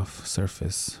Microsoft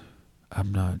Surface.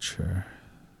 I'm not sure.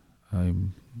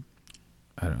 I'm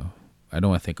I don't know. I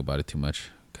don't want to think about it too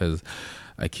much because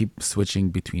I keep switching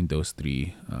between those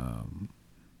three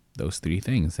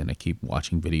things, and I keep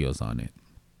watching videos on it.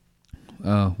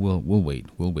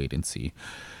 We'll wait and see.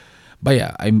 But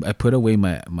yeah, I put away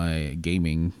my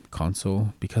gaming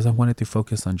console because I wanted to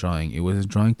focus on drawing. It was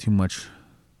drawing too much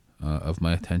of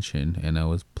my attention, and I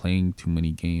was playing too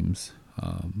many games,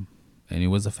 and it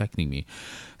was affecting me.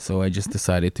 So I just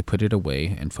decided to put it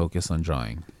away and focus on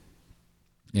drawing,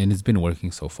 and it's been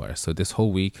working so far. So this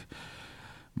whole week,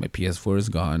 my PS4 is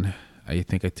gone. I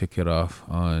think I took it off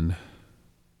on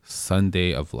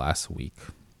Sunday of last week,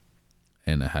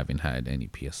 and I haven't had any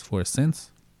PS4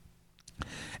 since.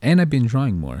 And I've been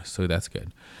drawing more, so that's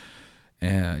good.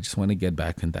 And I just want to get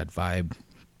back in that vibe,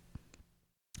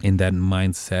 in that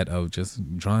mindset of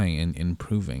just drawing and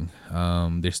improving.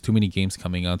 There's too many games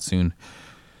coming out soon.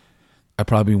 I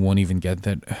probably won't even get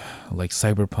that. Like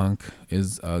Cyberpunk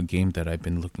is a game that I've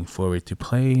been looking forward to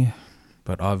play,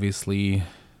 but obviously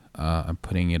I'm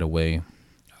putting it away.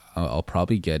 I'll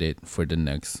probably get it for the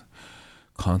next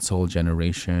console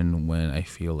generation when I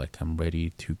feel like I'm ready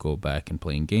to go back and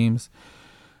playing games.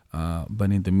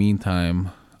 But in the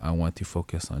meantime, I want to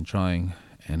focus on drawing,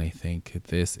 and I think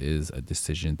this is a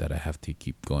decision that I have to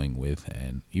keep going with.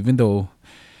 And even though,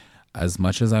 as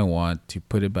much as I want to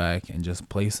put it back and just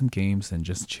play some games and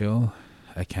just chill,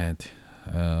 I can't.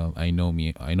 I know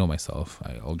me. I know myself.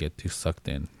 I'll get too sucked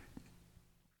in.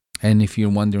 And if you're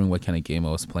wondering what kind of game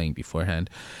I was playing beforehand,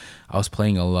 I was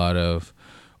playing a lot of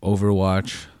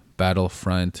Overwatch,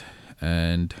 Battlefront,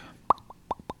 and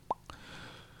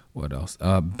what else?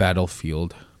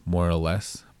 Battlefield, more or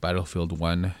less. Battlefield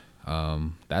 1.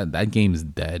 That game's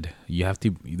dead. You have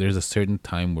to. There's a certain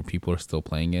time where people are still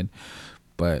playing it,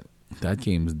 but that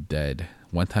game's dead.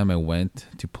 One time I went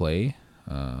to play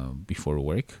before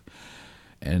work,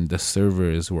 and the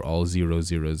servers were all 000,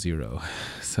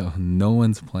 so no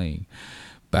one's playing.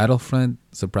 Battlefront,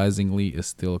 surprisingly, is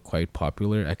still quite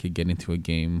popular. I could get into a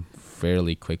game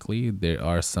fairly quickly. There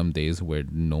are some days where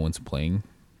no one's playing.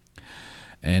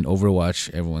 And Overwatch,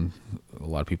 a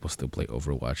lot of people still play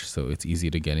Overwatch, so it's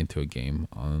easy to get into a game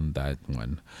on that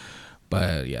one.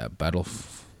 But yeah,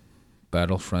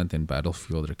 Battlefront and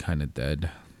Battlefield are kind of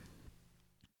dead.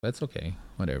 That's okay,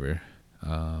 whatever.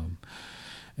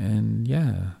 And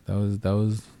yeah,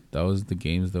 that was the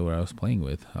games that where I was playing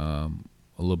with. A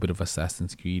little bit of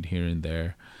Assassin's Creed here and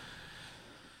there.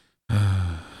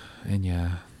 And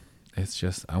yeah, it's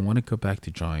just I want to go back to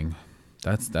drawing.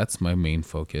 That's my main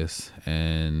focus,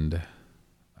 and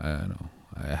I don't know.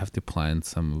 I have to plan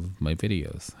some of my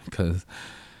videos because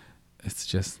it's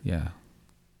just yeah.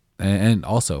 And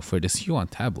also for this Hue on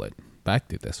tablet, back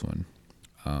to this one.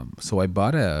 So I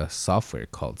bought a software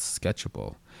called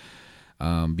Sketchable,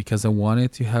 because I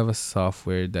wanted to have a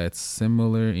software that's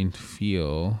similar in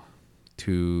feel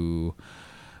to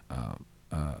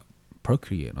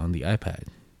Procreate on the iPad,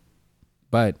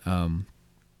 but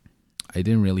I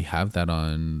didn't really have that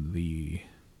on the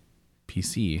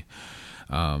PC.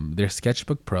 There's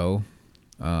Sketchbook Pro.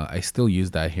 I still use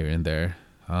that here and there,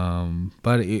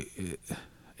 but it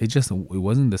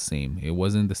wasn't the same. It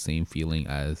wasn't the same feeling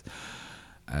as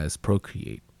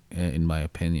Procreate, in my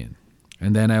opinion.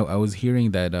 And then I was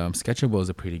hearing that Sketchable is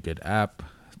a pretty good app,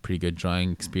 pretty good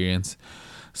drawing experience.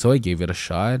 So I gave it a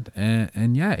shot,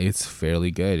 and yeah, it's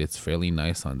fairly good. It's fairly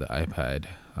nice on the iPad.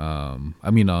 On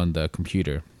the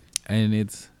computer, and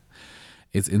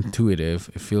It's intuitive.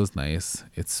 It feels nice.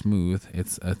 It's smooth.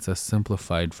 It's a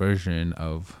simplified version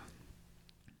of,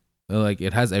 like,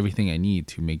 it has everything I need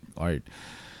to make art.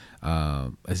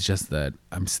 It's just that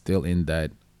I'm still in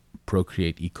that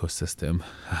Procreate ecosystem.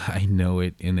 I know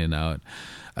it in and out.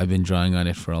 I've been drawing on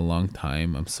it for a long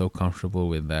time. I'm so comfortable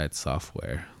with that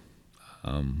software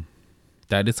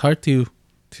that it's hard to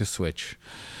switch.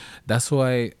 That's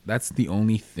the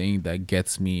only thing that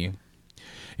gets me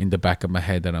in the back of my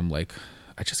head, that I'm like,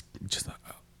 I just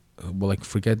well, like,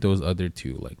 forget those other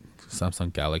two, like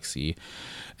Samsung Galaxy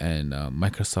and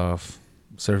Microsoft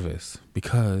Service,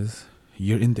 because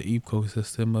you're in the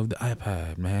ecosystem of the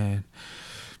iPad, man.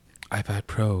 iPad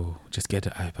Pro, just get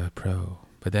the iPad Pro.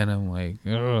 But then I'm like,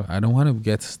 ugh, I don't want to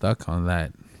get stuck on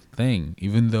that thing,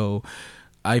 even though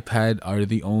iPad are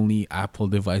the only Apple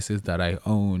devices that I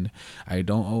own. I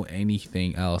don't own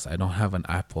anything else. I don't have an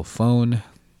Apple phone,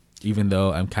 even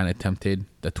though I'm kind of tempted.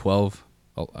 The 12,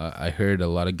 I heard a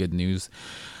lot of good news.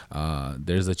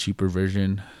 There's a cheaper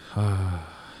version.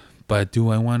 But do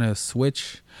I want to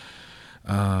switch?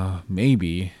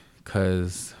 Maybe,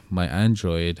 because my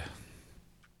Android,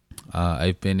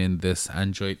 I've been in this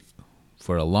Android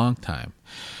for a long time.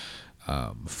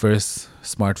 First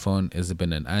smartphone has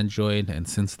been an Android, and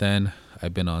since then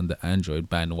I've been on the Android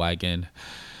bandwagon.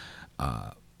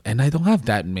 And I don't have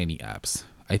that many apps.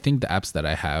 I think the apps that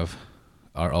I have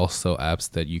are also apps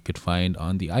that you could find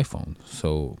on the iPhone,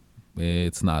 so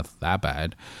it's not that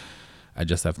bad. I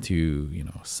just have to,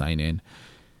 sign in.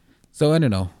 So I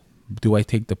don't know. Do I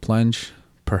take the plunge?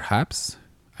 Perhaps.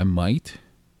 I might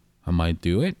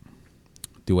do it.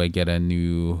 Do I get a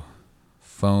new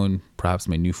phone? Perhaps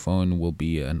my new phone will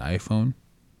be an iPhone.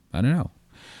 I don't know.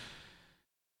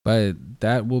 But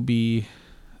that will be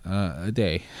a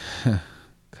day,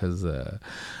 because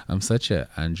I'm such an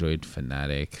Android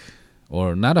fanatic,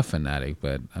 or not a fanatic,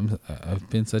 but I've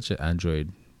been such an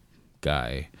Android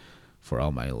guy for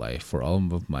all my life, for all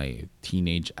of my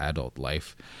teenage adult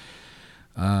life,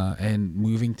 and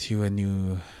moving to a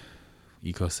new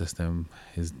ecosystem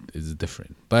is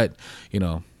different. But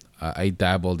I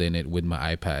dabbled in it with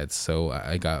my iPad, so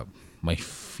I got my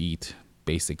feet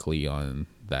basically on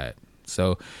that.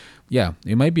 So yeah,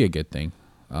 it might be a good thing.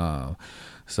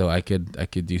 So I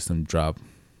could do some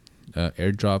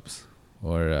airdrops,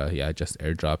 or just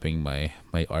airdropping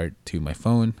my art to my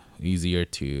phone, easier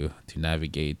to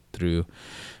navigate through,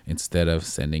 instead of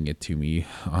sending it to me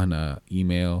on a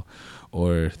email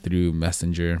or through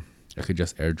Messenger. I could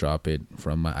just airdrop it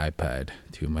from my iPad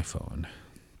to my phone.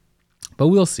 But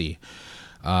we'll see.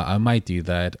 I might do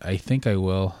that. I think I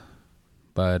will,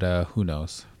 but who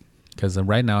knows? Because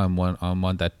right now I'm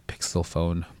on that Pixel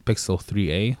phone, Pixel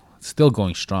 3a. It's still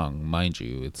going strong, mind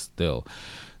you. It's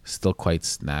still quite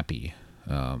snappy.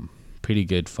 Pretty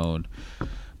good phone.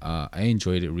 I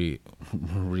enjoyed it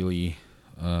really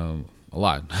a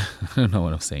lot. I don't know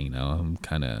what I'm saying now. I'm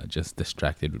kind of just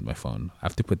distracted with my phone. I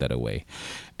have to put that away.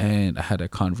 And I had a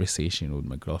conversation with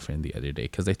my girlfriend the other day,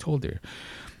 because I told her,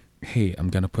 hey, I'm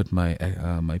gonna put my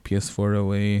PS4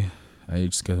 away. I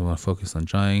just gonna want to focus on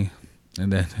drawing.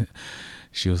 And then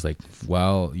she was like,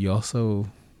 wow, you also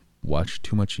watch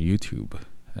too much YouTube,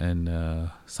 and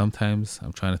sometimes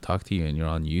I'm trying to talk to you and you're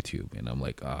on YouTube. And I'm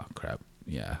like, oh crap,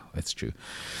 yeah, that's true.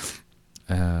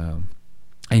 And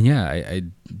yeah, I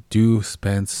do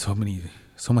spend so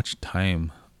much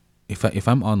time. If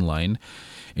I'm online,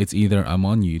 it's either I'm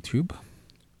on YouTube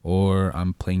or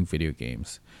I'm playing video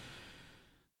games.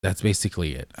 That's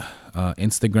basically it.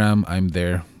 Instagram, I'm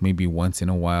there maybe once in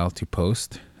a while to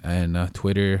post. And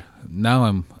Twitter,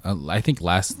 now I think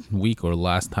last week or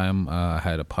last time I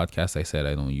had a podcast, I said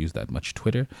I don't use that much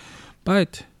Twitter.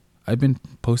 But I've been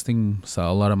posting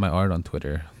a lot of my art on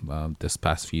Twitter this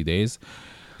past few days.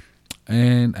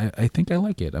 And I think I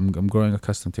like it. I'm growing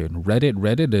accustomed to it.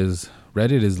 Reddit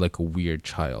is like a weird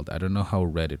child. I don't know how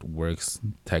Reddit works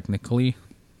technically.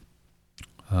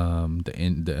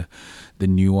 The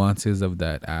nuances of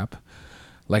that app.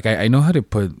 Like I know how to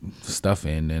put stuff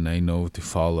in, and I know to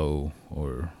follow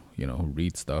or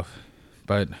read stuff,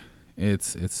 but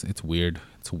it's weird.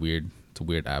 It's a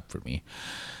weird app for me.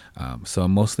 So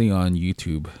I'm mostly on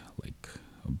YouTube. Like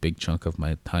a big chunk of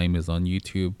my time is on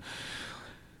YouTube.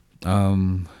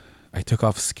 I took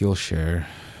off Skillshare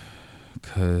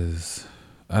because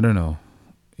I don't know.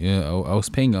 Yeah, I was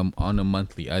paying on a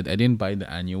monthly. I didn't buy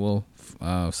the annual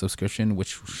subscription,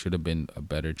 which should have been a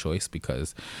better choice,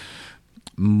 because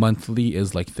monthly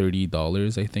is like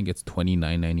 $30. I think it's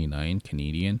 $29.99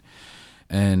 Canadian,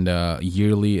 and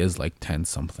yearly is like 10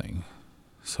 something.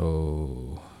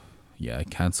 So yeah, I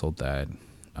canceled that.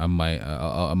 I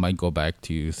might go back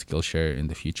to Skillshare in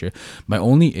the future. My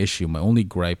only issue, my only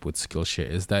gripe with Skillshare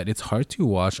is that it's hard to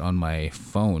watch on my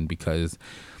phone because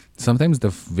sometimes the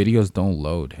videos don't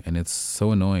load, and it's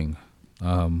so annoying.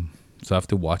 So I have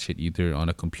to watch it either on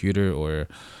a computer or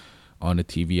on a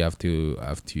TV. I have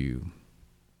to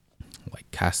like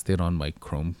cast it on my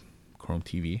Chrome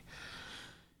TV.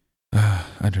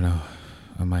 I don't know.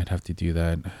 I might have to do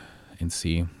that and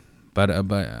see. But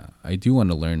I do want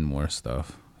to learn more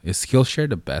stuff. Is Skillshare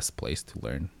the best place to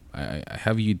learn? I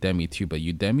have Udemy too, but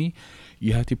Udemy,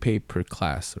 you have to pay per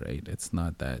class, right? It's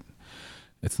not that.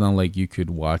 It's not like you could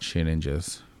watch it and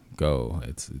just go.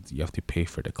 You have to pay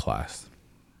for the class.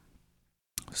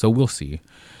 So we'll see.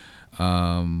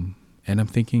 And I'm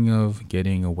thinking of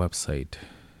getting a website.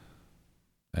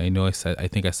 I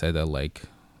think I said that like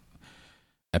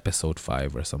episode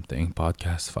 5 or something,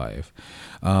 podcast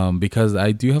 5, because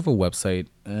I do have a website,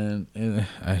 and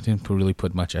I didn't really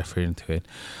put much effort into it.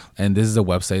 And this is a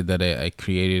website that I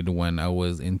created when I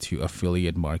was into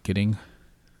affiliate marketing.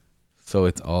 So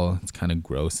it's kind of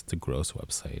gross. It's a gross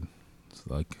website. It's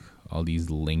like all these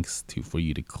links for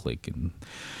you to click, and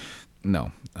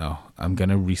no, I'm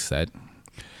gonna reset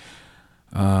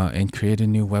and create a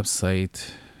new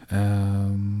website.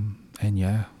 And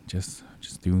yeah, just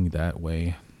doing that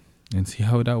way and see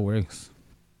how that works.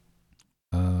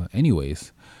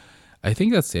 Anyways, I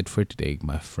think that's it for today,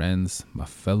 my friends, my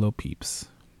fellow peeps.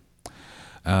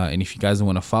 And if you guys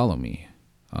want to follow me,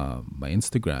 my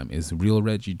Instagram is Real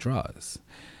Reggie Draws.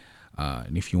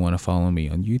 And if you want to follow me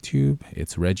on YouTube,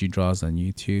 it's Reggie Draws on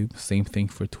YouTube. Same thing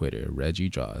for Twitter, Reggie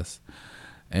Draws.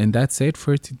 And that's it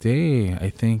for today. I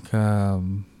think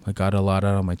I got a lot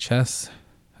out of my chest.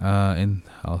 And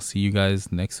I'll see you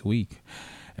guys next week.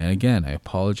 And again, I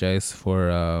apologize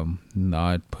for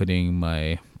not putting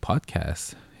my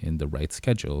podcast in the right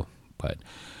schedule. But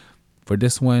for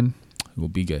this one, it will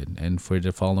be good. And for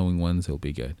the following ones, it'll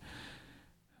be good.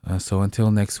 So until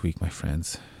next week, my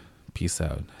friends, peace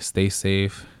out. Stay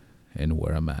safe and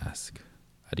wear a mask.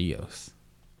 Adios.